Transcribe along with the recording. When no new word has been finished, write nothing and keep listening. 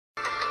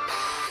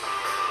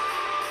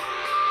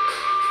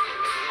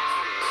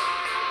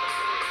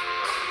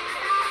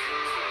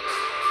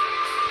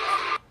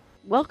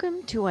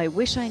Welcome to I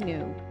Wish I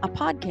Knew, a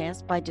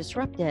podcast by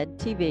Disrupt Ed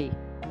TV,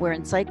 where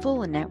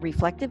insightful and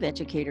reflective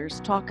educators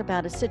talk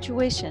about a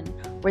situation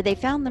where they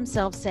found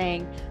themselves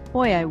saying,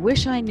 "Boy, I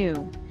wish I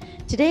knew."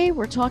 Today,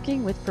 we're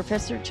talking with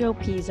Professor Joe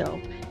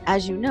Pizzo.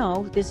 As you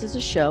know, this is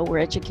a show where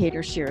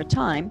educators share a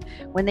time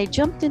when they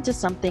jumped into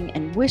something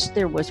and wished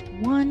there was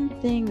one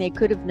thing they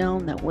could have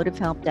known that would have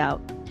helped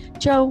out.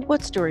 Joe,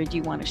 what story do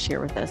you want to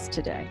share with us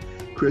today?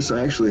 Chris,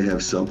 I actually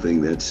have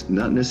something that's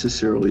not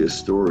necessarily a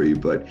story,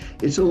 but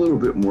it's a little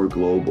bit more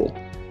global.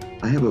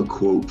 I have a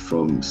quote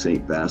from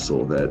St.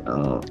 Basil that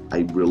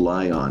I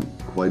rely on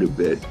quite a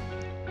bit,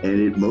 and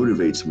it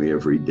motivates me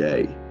every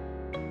day.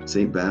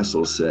 St.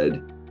 Basil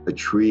said, a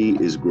tree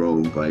is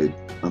known by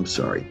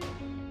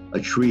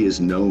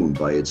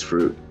its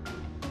fruit,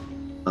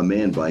 a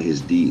man by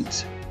his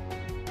deeds.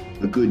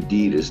 A good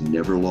deed is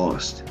never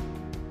lost.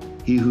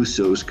 He who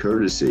sows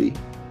courtesy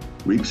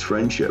reaps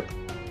friendship,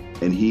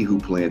 and he who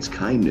plants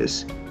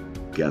kindness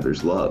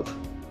gathers love.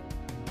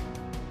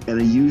 And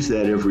I use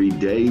that every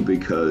day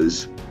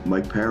because my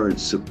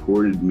parents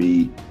supported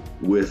me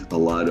with a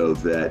lot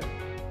of that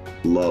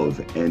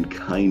love and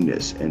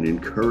kindness and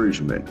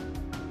encouragement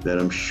that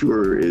I'm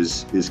sure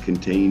is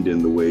contained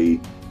in the way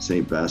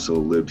St.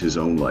 Basil lived his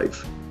own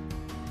life.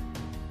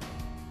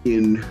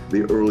 In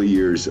the early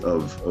years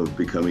of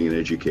becoming an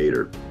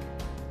educator,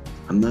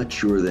 I'm not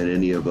sure that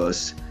any of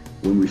us,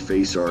 when we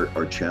face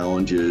our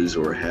challenges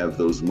or have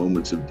those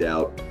moments of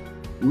doubt,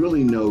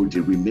 really know,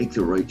 did we make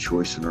the right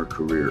choice in our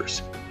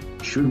careers?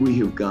 Should we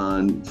have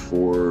gone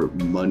for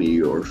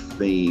money or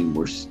fame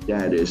or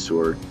status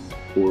or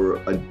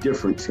a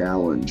different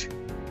challenge?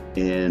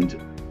 And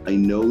I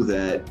know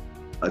that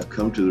I've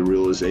come to the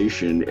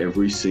realization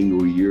every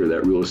single year,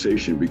 that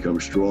realization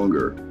becomes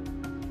stronger,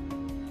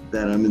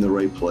 that I'm in the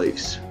right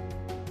place.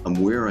 I'm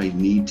where I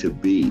need to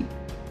be.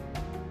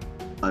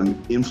 I'm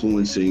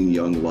influencing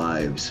young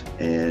lives,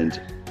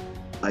 and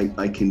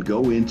I can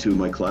go into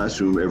my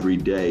classroom every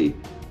day.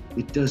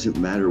 It doesn't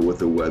matter what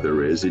the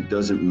weather is. It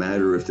doesn't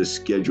matter if the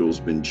schedule's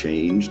been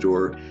changed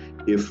or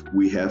if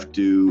we have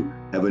to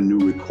have a new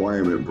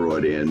requirement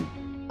brought in.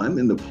 I'm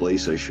in the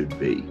place I should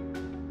be.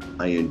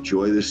 I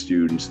enjoy the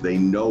students. They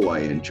know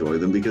I enjoy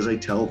them because I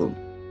tell them.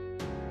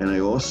 And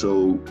I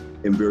also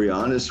am very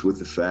honest with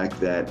the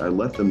fact that I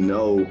let them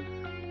know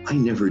I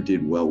never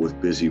did well with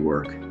busy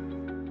work.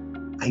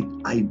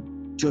 I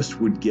just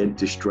would get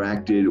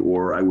distracted,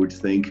 or I would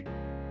think,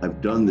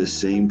 I've done the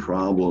same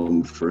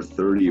problem for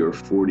 30 or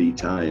 40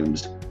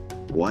 times.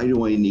 Why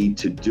do I need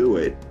to do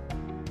it?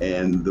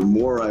 And the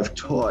more I've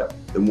taught,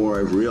 the more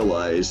I've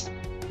realized,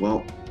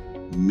 well,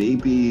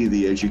 maybe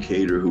the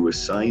educator who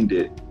assigned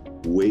it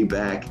way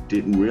back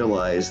didn't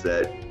realize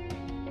that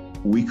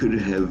we could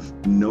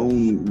have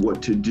known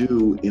what to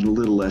do in a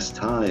little less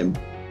time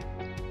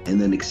and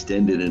then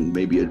extend it in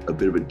maybe a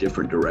bit of a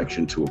different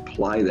direction to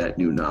apply that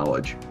new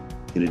knowledge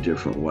in a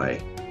different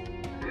way.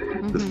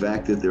 Mm-hmm. The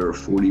fact that there are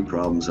 40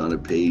 problems on a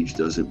page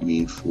doesn't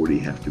mean 40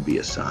 have to be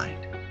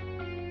assigned.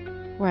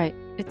 Right.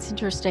 It's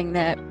interesting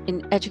that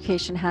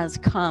education has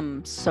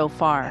come so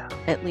far,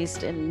 at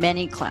least in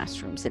many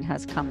classrooms, it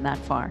has come that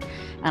far.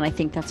 And I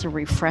think that's a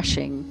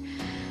refreshing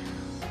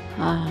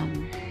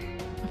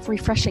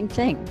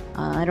thing.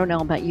 I don't know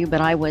about you,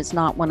 but I was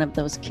not one of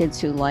those kids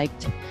who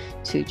liked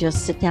to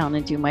just sit down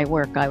and do my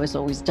work. I was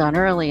always done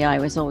early. I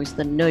was always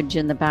the nudge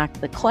in the back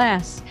of the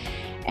class.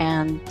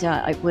 And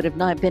it would have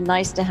not been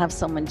nice to have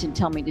someone to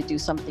tell me to do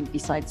something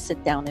besides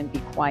sit down and be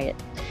quiet.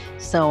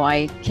 So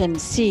I can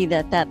see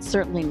that that's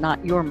certainly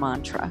not your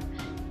mantra.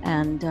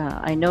 And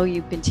I know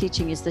you've been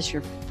teaching. Is this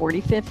your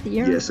 45th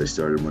year? Yes, I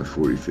started my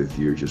 45th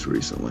year just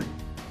recently.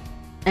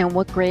 And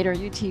what grade are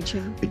you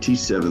teaching? I teach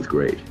 7th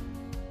grade.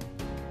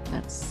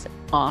 That's an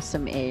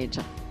awesome age.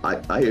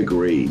 I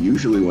agree.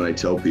 Usually when I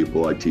tell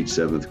people I teach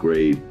 7th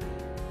grade,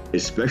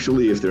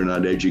 especially if they're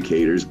not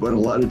educators, but a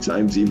lot of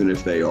times even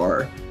if they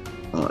are,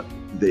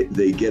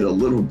 they get a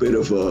little bit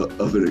of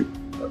an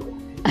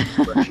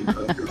expression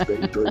on their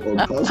face, or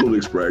a puzzled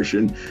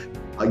expression.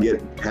 I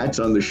get pats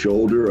on the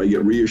shoulder. I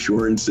get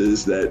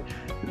reassurances that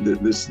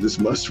this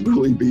must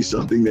really be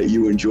something that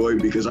you enjoy,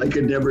 because I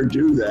could never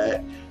do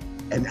that.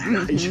 And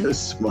I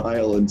just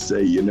smile and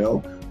say,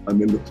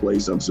 I'm in the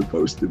place I'm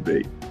supposed to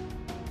be.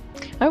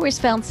 I always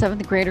found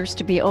 7th graders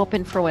to be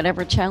open for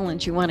whatever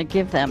challenge you want to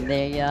give them.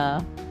 They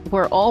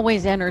were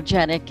always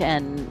energetic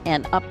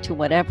and up to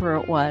whatever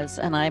it was.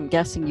 And I'm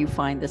guessing you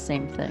find the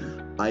same thing.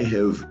 I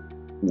have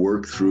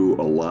worked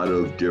through a lot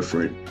of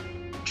different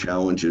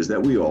challenges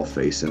that we all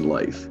face in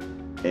life.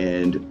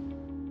 And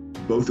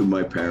both of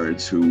my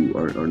parents, who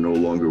are no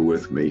longer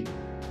with me,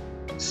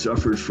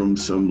 suffered from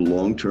some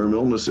long-term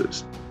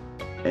illnesses.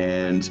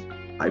 And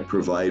I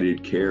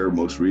provided care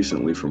most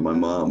recently for my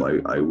mom.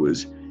 I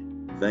was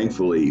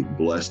thankfully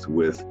blessed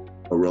with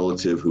a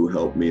relative who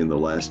helped me in the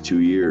last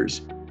 2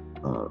 years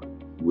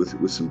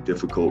with some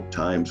difficult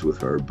times with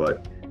her.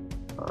 But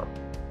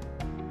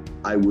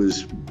I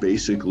was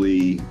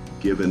basically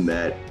given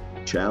that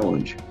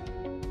challenge,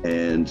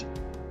 and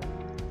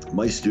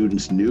my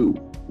students knew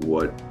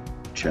what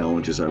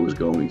challenges I was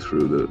going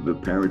through. The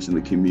parents in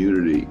the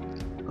community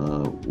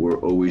were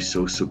always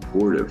so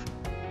supportive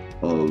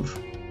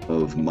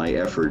of my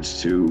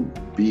efforts to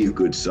be a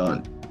good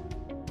son.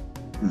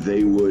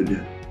 They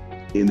would,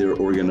 in their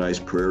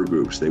organized prayer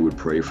groups, they would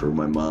pray for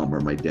my mom or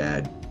my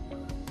dad.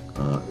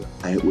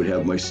 I would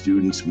have my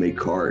students make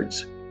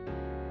cards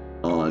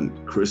on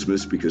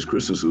Christmas, because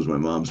Christmas was my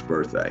mom's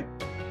birthday.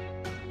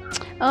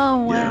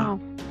 Oh, wow.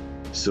 Yeah.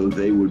 So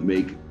they would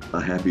make a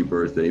happy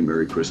birthday,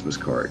 Merry Christmas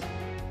card.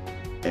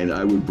 And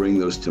I would bring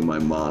those to my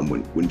mom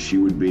when she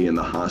would be in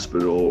the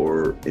hospital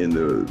or in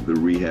the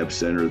rehab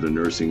center, the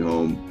nursing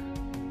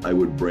home. I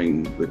would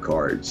bring the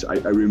cards. I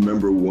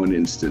remember one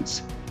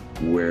instance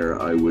where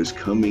I was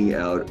coming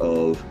out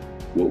of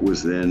what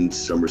was then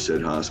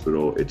Somerset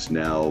Hospital. It's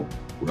now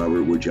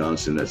Robert Wood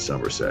Johnson at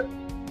Somerset.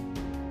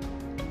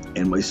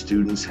 And my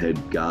students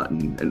had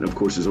gotten, and of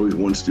course there's always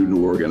one student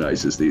who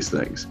organizes these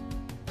things.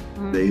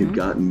 Mm-hmm. They had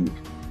gotten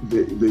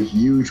the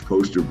huge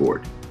poster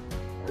board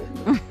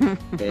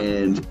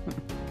and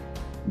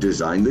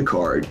designed the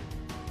card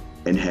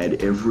and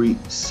had every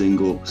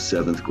single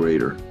 7th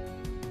grader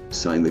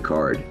sign the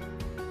card.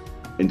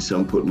 And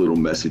some put little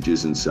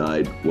messages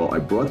inside. Well, I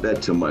brought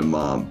that to my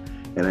mom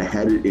and I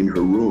had it in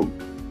her room.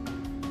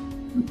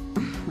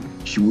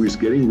 She was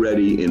getting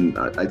ready in,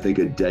 I think,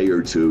 a day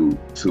or two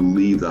to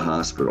leave the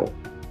hospital.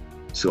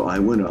 So I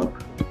went up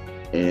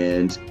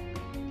and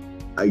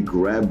I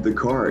grabbed the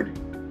card.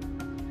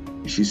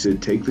 She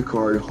said, take the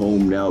card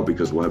home now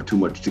because we'll have too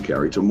much to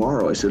carry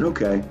tomorrow. I said,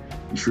 okay.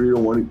 You sure you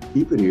don't want to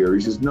keep it here?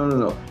 He says,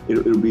 no.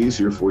 It'll be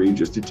easier for you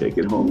just to take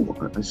it home.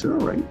 I said,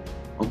 all right,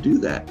 I'll do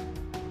that.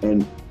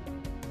 And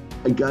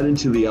I got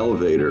into the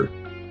elevator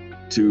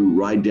to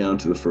ride down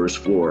to the first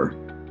floor.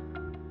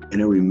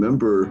 And I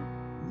remember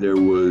there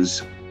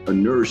was a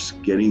nurse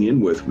getting in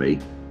with me.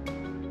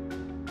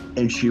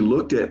 And she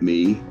looked at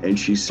me and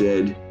she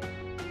said,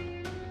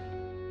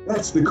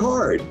 that's the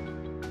card.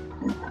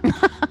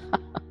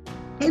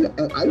 And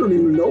I don't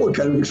even know what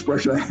kind of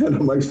expression I had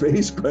on my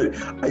face, but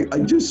I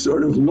just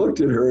sort of looked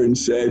at her and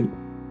said,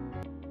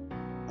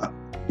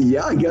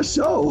 yeah, I guess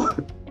so.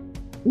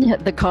 Yeah,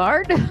 the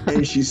card?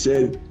 And she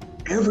said,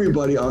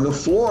 everybody on the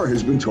floor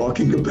has been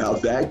talking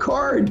about that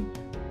card.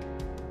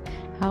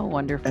 How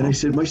wonderful. And I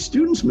said, my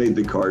students made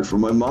the card for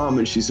my mom.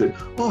 And she said,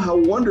 oh, how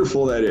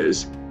wonderful that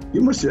is.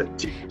 You must have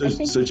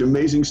such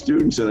amazing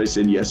students. And I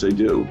said, yes, I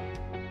do.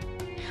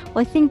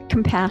 Well, I think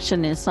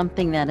compassion is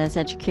something that as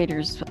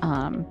educators,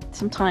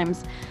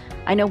 sometimes,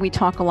 I know we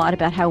talk a lot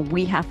about how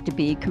we have to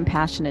be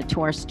compassionate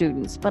to our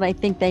students, but I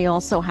think they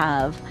also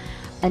have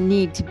a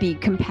need to be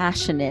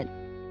compassionate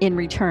in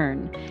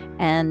return.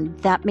 And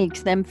that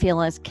makes them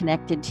feel as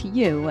connected to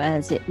you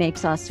as it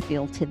makes us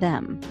feel to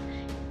them.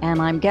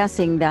 And I'm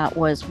guessing that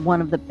was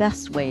one of the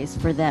best ways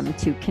for them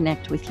to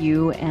connect with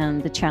you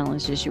and the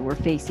challenges you were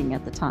facing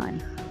at the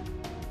time.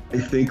 I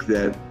think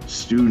that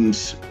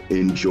students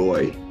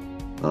enjoy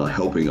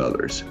helping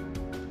others.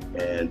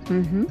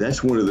 And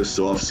that's one of the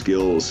soft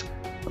skills.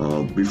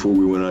 Before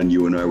we went on,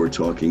 you and I were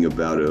talking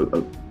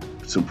about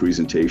some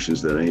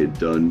presentations that I had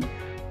done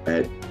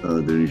at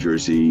the New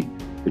Jersey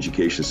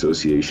Education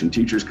Association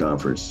Teachers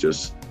Conference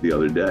just the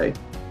other day.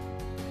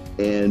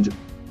 And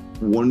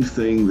one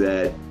thing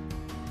that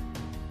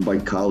my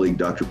colleague,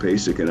 Dr.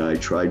 Pasek, and I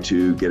tried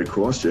to get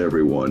across to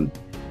everyone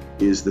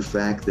is the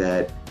fact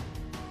that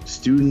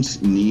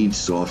students need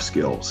soft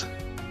skills.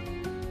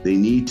 They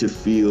need to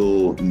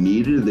feel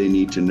needed. They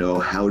need to know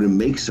how to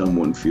make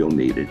someone feel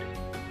needed.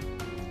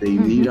 They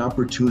need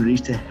opportunities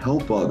to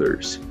help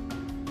others.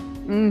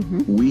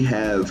 We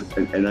have,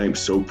 and I'm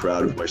so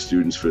proud of my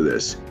students for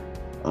this,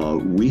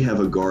 we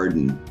have a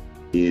garden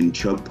in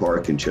Chubb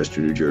Park in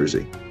Chester, New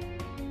Jersey.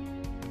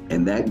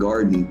 And that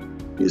garden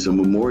is a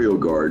memorial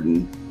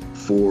garden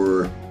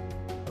for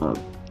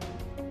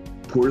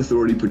Port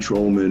Authority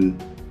Patrolman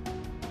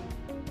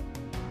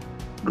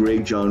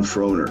Greg John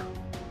Froner.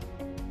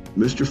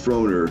 Mr.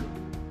 Froner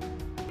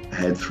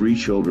had 3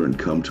 children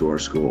come to our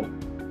school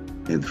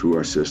and through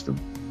our system.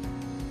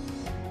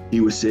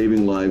 He was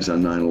saving lives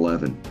on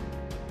 9/11.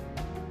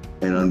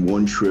 And on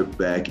one trip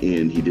back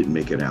in, he didn't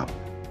make it out.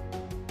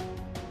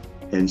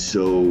 And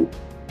so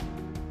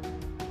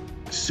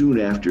soon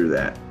after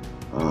that,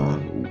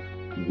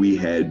 we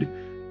had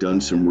done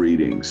some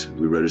readings.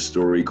 We read a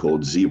story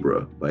called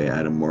Zebra by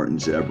Adam Martin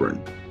Zebrin.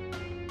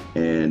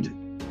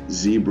 And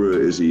Zebra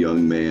is a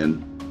young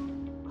man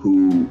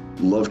who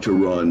loved to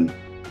run,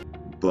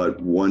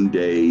 but one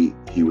day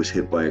he was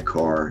hit by a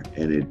car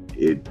and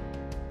it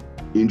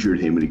injured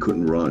him and he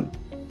couldn't run.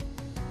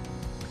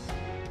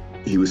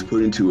 He was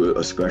put into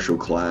a special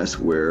class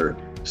where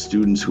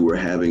students who were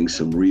having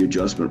some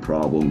readjustment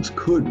problems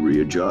could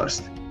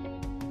readjust.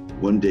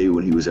 One day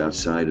when he was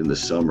outside in the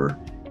summer,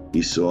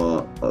 he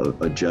saw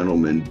a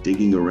gentleman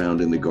digging around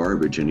in the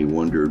garbage and he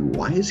wondered,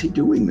 why is he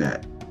doing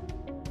that?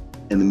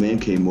 And the man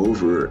came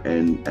over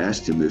and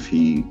asked him if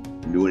he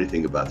knew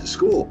anything about the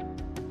school.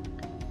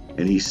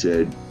 And he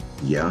said,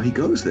 yeah, he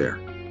goes there.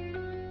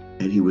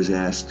 And he was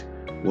asked,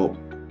 well,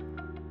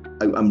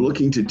 I'm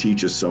looking to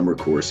teach a summer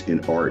course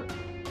in art.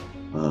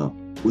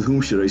 with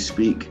whom should I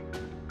speak?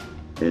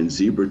 And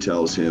Zebra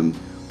tells him,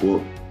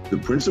 well, the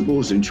principal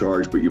is in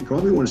charge, but you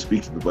probably want to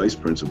speak to the vice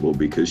principal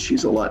because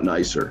she's a lot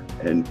nicer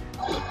and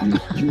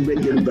you may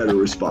get a better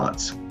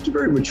response. It's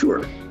very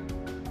mature.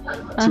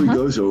 So he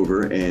goes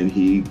over and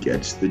he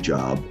gets the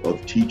job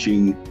of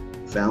teaching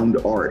found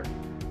art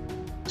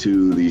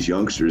to these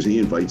youngsters. He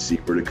invites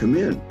Zebra to come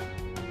in.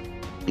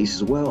 He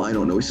says, well, I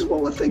don't know. He says,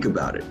 well, let's think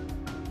about it.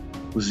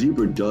 Well,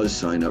 Zebra does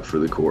sign up for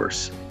the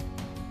course.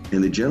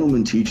 And the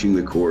gentleman teaching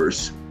the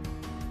course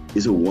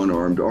is a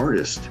one-armed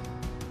artist.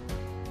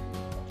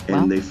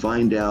 And they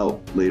find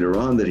out later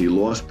on that he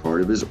lost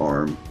part of his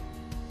arm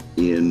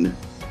in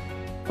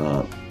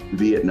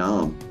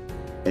Vietnam.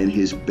 And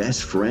his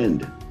best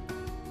friend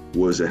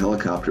was a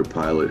helicopter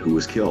pilot who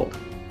was killed.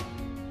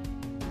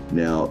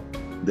 Now,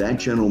 that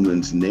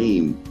gentleman's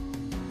name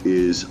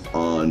is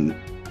on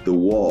the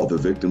wall, the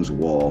victim's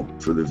wall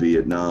for the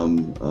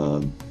Vietnam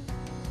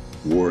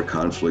war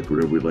conflict,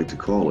 whatever we'd like to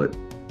call it.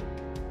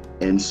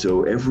 And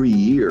so every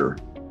year,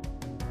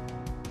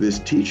 this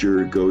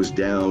teacher goes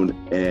down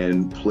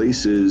and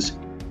places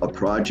a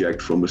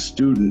project from a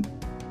student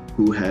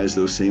who has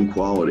those same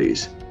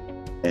qualities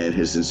and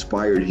has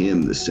inspired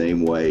him the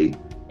same way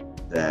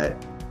that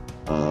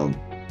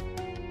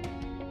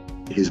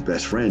his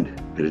best friend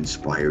had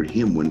inspired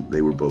him when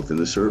they were both in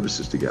the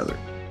services together.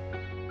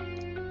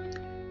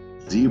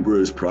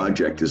 Zebra's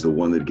project is the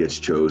one that gets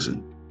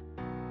chosen.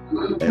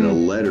 And a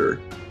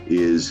letter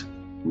is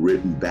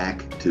written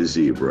back to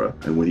Zebra.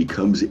 And when he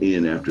comes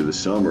in after the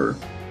summer,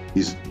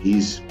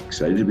 he's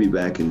excited to be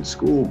back in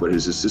school, but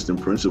his assistant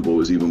principal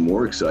is even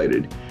more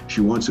excited. She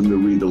wants him to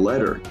read the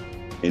letter,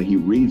 and he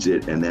reads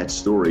it, and that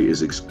story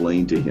is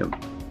explained to him.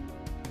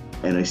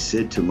 And I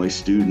said to my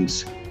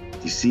students,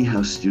 you see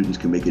how students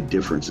can make a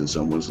difference in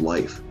someone's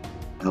life,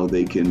 how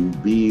they can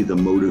be the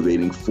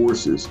motivating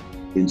forces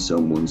in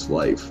someone's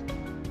life,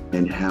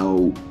 and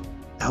how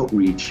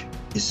outreach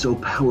is so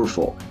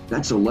powerful.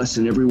 That's a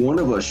lesson every one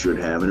of us should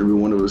have and every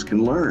one of us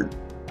can learn.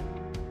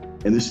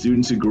 And the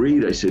students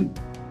agreed. I said,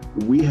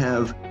 we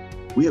have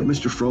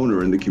Mr.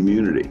 Frohner in the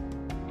community,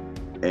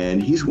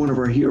 and he's one of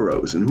our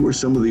heroes. And who are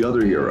some of the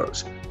other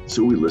heroes?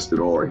 So we listed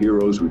all our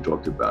heroes. We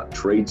talked about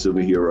traits of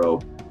a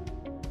hero.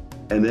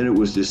 And then it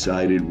was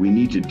decided we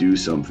need to do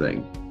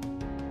something.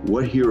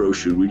 What hero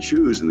should we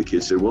choose? And the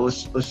kids said, well,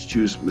 let's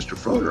choose Mr.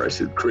 Frohner. I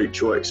said, great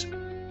choice.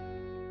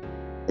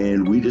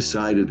 And we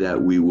decided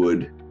that we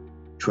would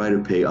try to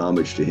pay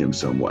homage to him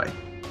some way.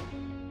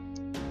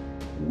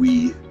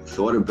 We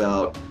thought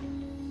about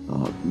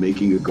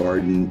making a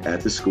garden at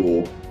the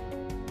school,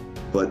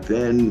 but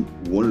then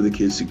one of the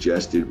kids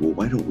suggested, well,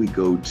 why don't we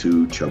go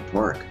to Chuck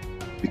Park?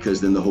 Because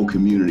then the whole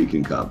community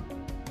can come.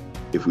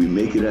 If we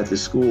make it at the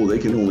school, they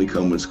can only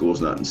come when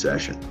school's not in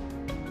session.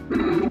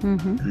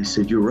 And I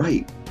said, you're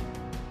right.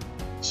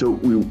 So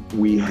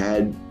we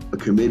had a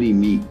committee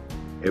meet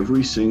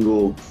every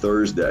single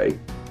Thursday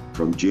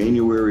from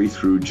January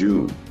through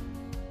June.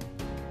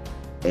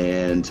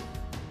 And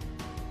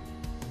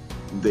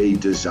they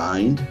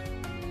designed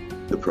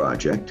the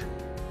project.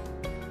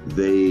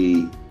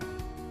 They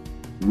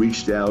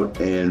reached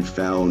out and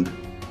found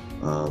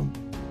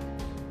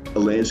a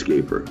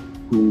landscaper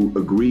who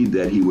agreed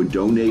that he would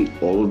donate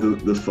all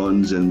of the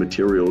funds and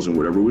materials and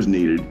whatever was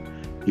needed.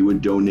 He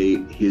would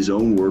donate his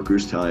own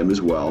workers' time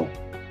as well.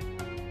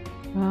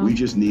 Wow. We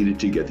just needed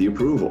to get the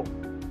approval.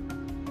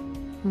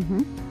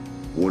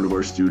 One of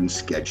our students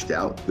sketched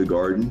out the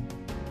garden.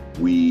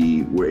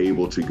 We were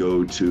able to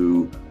go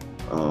to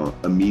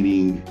a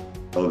meeting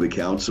of the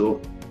council,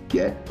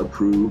 get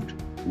approved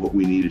what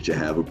we needed to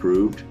have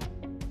approved,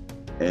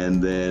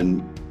 and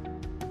then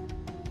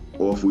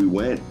off we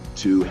went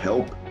to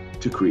help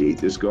to create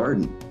this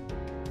garden.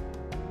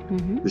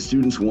 The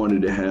students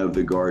wanted to have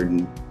the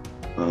garden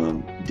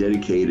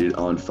dedicated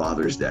on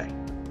Father's Day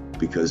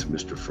because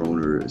Mr.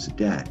 Frohner is a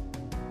dad.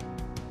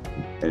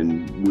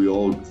 And we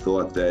all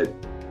thought that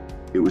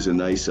it was a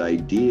nice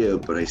idea,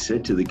 but I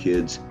said to the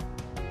kids,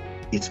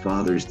 it's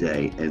Father's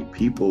Day and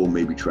people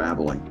may be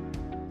traveling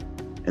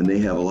and they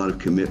have a lot of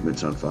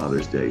commitments on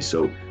Father's Day.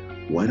 So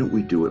why don't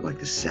we do it like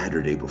the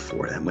Saturday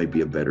before? That might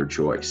be a better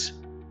choice.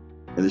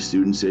 And the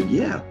students said,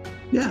 yeah,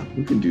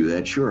 we can do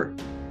that, sure.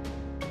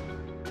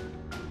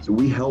 So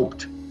we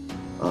helped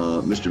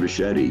Mr.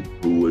 Vichetti,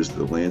 who was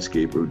the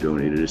landscaper who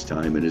donated his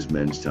time and his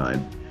men's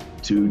time,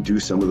 to do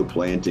some of the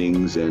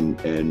plantings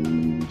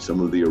and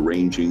some of the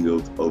arranging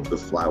of the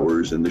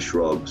flowers and the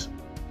shrubs.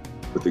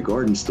 But the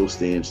garden still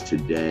stands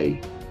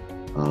today.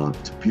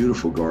 It's a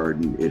beautiful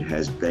garden. It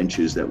has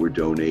benches that were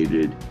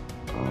donated,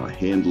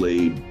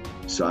 hand-laid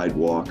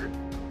sidewalk,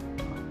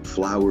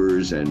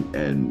 flowers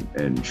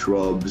and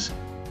shrubs.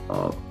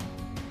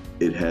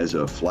 It has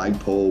a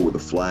flagpole with a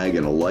flag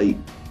and a light.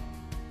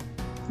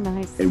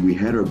 Nice. And we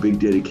had our big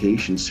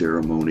dedication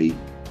ceremony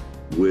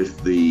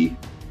with the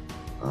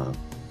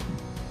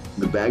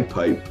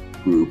bagpipe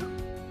group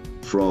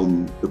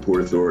from the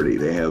Port Authority.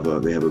 They have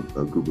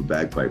a group of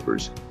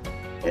bagpipers,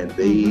 and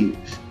they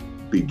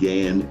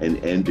began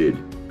and ended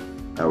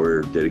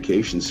our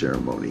dedication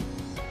ceremony.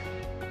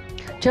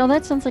 Joe,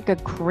 that sounds like a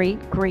great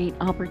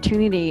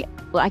opportunity.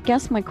 Well, I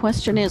guess my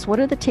question is,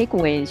 what are the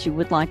takeaways you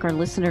would like our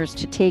listeners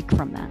to take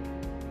from that?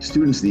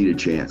 Students need a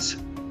chance.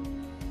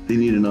 They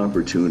need an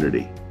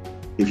opportunity.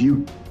 If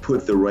you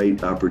put the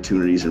right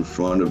opportunities in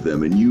front of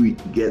them and you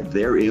get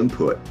their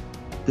input,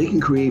 they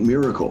can create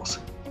miracles.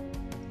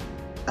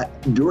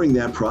 During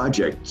that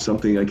project,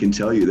 something I can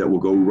tell you that will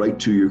go right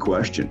to your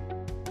question.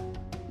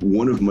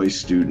 One of my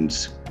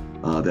students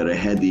that I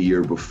had the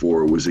year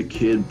before was a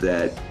kid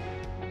that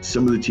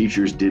some of the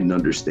teachers didn't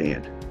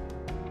understand.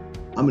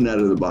 I'm an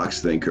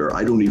out-of-the-box thinker.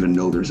 I don't even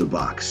know there's a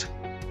box.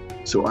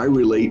 So I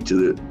relate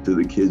to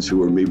the kids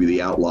who are maybe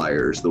the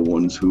outliers, the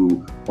ones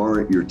who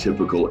aren't your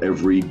typical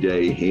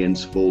everyday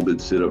hands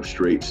folded, sit up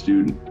straight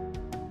student.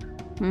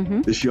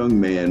 Mm-hmm. This young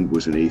man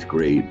was in 8th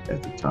grade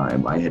at the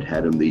time. I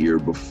had him the year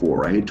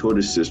before. I had taught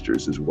his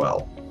sisters as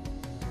well.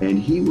 And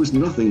he was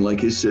nothing like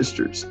his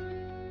sisters.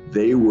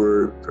 They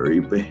were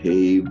very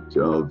behaved,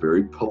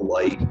 very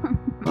polite.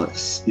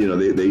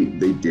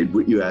 They did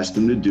what you asked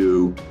them to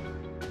do.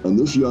 And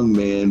this young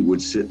man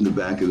would sit in the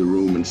back of the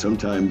room and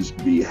sometimes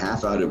be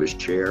half out of his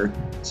chair.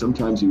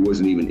 Sometimes he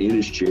wasn't even in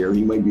his chair.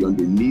 He might be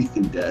underneath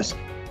the desk.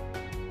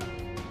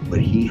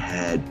 But he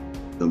had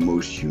the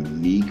most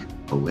unique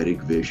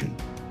poetic vision.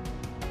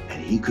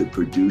 And he could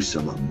produce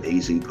some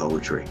amazing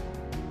poetry.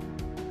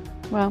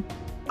 Well,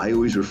 I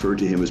always refer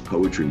to him as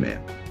Poetry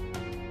Man.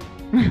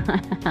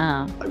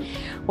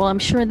 Well, I'm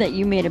sure that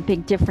you made a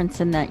big difference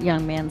in that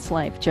young man's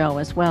life, Joe,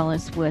 as well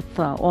as with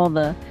all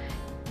the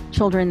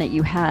children that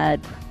you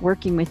had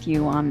working with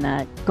you on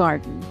that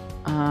garden.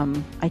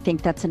 I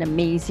think that's an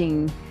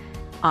amazing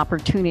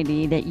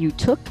opportunity that you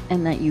took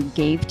and that you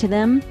gave to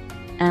them.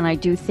 And I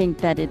do think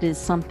that it is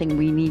something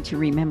we need to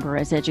remember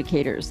as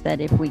educators, that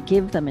if we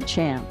give them a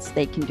chance,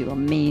 they can do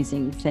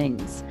amazing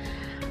things.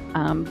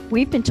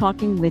 We've been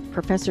talking with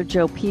Professor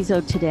Joe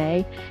Pizzo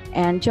today.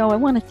 And Joe, I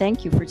want to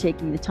thank you for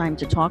taking the time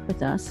to talk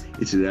with us.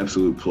 It's an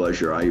absolute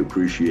pleasure. I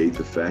appreciate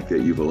the fact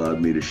that you've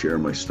allowed me to share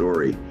my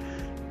story.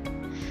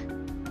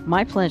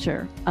 My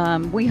pleasure.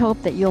 We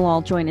hope that you'll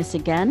all join us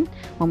again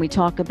when we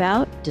talk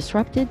about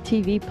Disrupted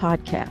TV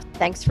Podcast.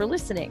 Thanks for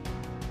listening.